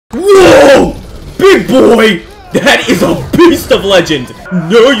Whoa! Big boy! That is a beast of legend!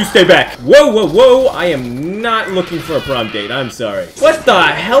 No, you stay back! Whoa, whoa, whoa! I am not looking for a prom date, I'm sorry. What the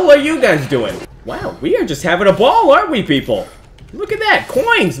hell are you guys doing? Wow, we are just having a ball, aren't we, people? Look at that!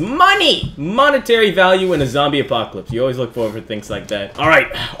 Coins! Money! Monetary value in a zombie apocalypse. You always look forward for things like that. Alright.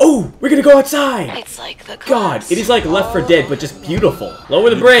 Oh! We're gonna go outside! It's like the God, it is like Left 4 Dead, but just beautiful. Lower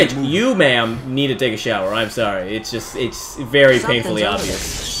the bridge! You, ma'am, need to take a shower. I'm sorry. It's very painfully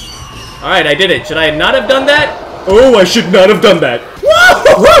obvious. Alright, I did it. Should I not have done that? Oh, I should not have done that. Oh,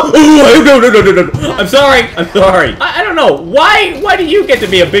 no. I'm sorry. I don't know. Why do you get to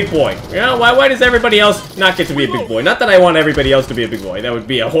be a big boy? You know, why does everybody else not get to be a big boy? Not that I want everybody else to be a big boy. That would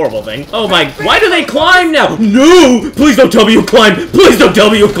be a horrible thing. Oh my, why do they climb now? No! Please don't tell me you climb. Please don't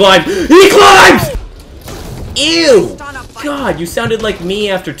tell me you climb. He climbs! Ew! God, you sounded like me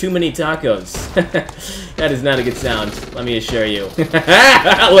after too many tacos. That is not a good sound, let me assure you. Look at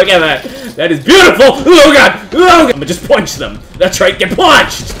that. That is beautiful! Oh god! Oh god! I'm gonna just punch them. That's right, get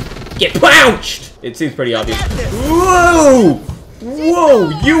punched! Get pounched! It seems pretty obvious. Whoa!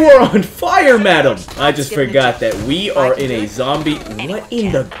 Whoa, you are on fire, madam! I just forgot that we are in a zombie... What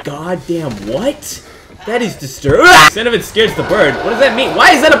in the goddamn what? That is disturbing. Cinnamon scares the bird. What does that mean?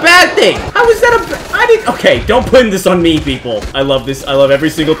 Why is that a bad thing? How is that okay, don't put this on me, people. I love this. I love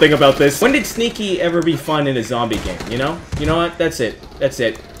every single thing about this. When did sneaky ever be fun in a zombie game, you know? You know what? That's it. That's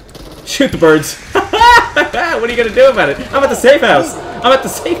it. Shoot the birds. What are you gonna do about it? I'm at the safe house.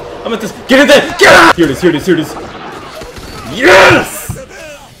 Get in there. Get out! Here it is. Yes!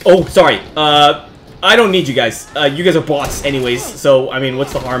 Oh, sorry. I don't need you guys. You guys are bots anyways, so, I mean,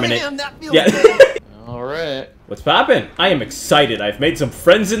 what's the harm in it? Yeah. Alright. What's poppin'? I am excited. I've made some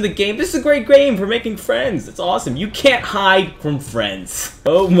friends in the game. This is a great game for making friends. It's awesome. You can't hide from friends.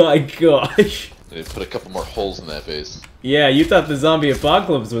 Oh my gosh. They put a couple more holes in that face. Yeah, you thought the zombie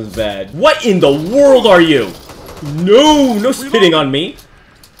apocalypse was bad. What in the world are you? No spitting on me.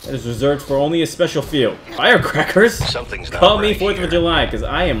 That is reserved for only a special few. Firecrackers? Call me 4th of July, because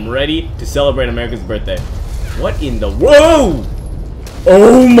I am ready to celebrate America's birthday. What in the... Whoa!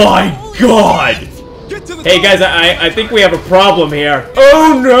 Oh my god! Hey guys, I think we have a problem here.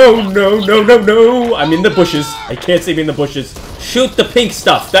 Oh no! I'm in the bushes. I can't see me in the bushes. Shoot the pink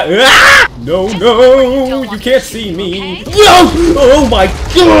stuff. No, you can't see me. No! Oh my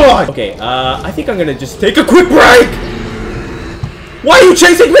god! Okay, I think I'm gonna just take a quick break. Why are you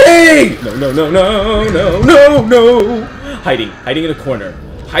chasing me? No. Hiding in a corner.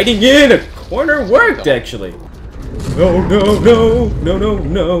 Hiding in a corner worked actually. No.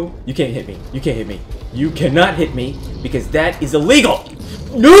 You can't hit me. You cannot hit me because that is illegal.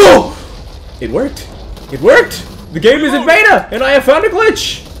 No! It worked. The game is in beta and I have found a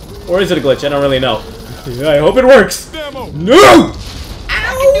glitch. Or is it a glitch? I don't really know. I hope it works. No!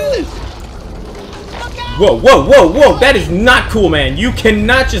 Ow! Whoa. That is not cool, man. You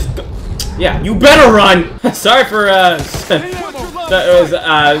cannot just go. Yeah, you better run. Sorry for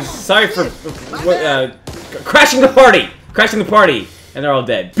crashing the party. And they're all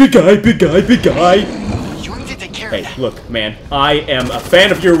dead. Big guy. Hey, look, man. I am a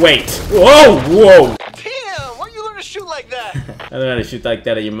fan of your weight. Whoa. Damn, why you learn to shoot like that? I learned how to shoot like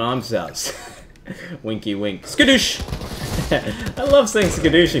that at your mom's house. Winky wink. Skadoosh! I love saying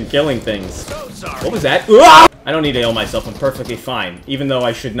skadoosh and killing things. What was that? I don't need to heal myself. I'm perfectly fine. Even though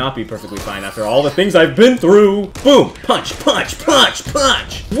I should not be perfectly fine after all the things I've been through. Boom! Punch!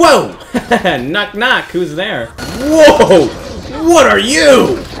 Whoa! Knock. Who's there? Whoa! What are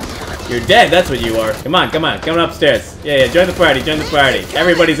you? You're dead, that's what you are. Come on, come upstairs. Yeah, join the party.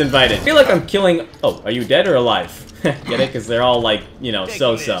 Everybody's invited. I feel like I'm killing... Oh, are you dead or alive? Get it? Because they're all like, you know,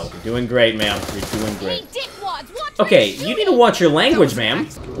 so-so. You're doing great, ma'am. You're doing great. Okay, you need to watch your language, ma'am.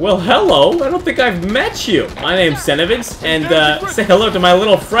 Well, hello. I don't think I've met you. My name's Senovitz, and say hello to my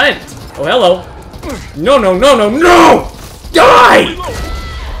little friend. Oh, hello. No! Die!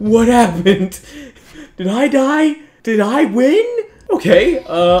 What happened? Did I die? Did I win? Okay,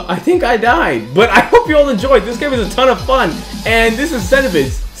 I think I died. But I hope you all enjoyed. This game was a ton of fun. And this is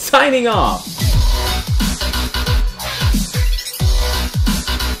Senovitz signing off.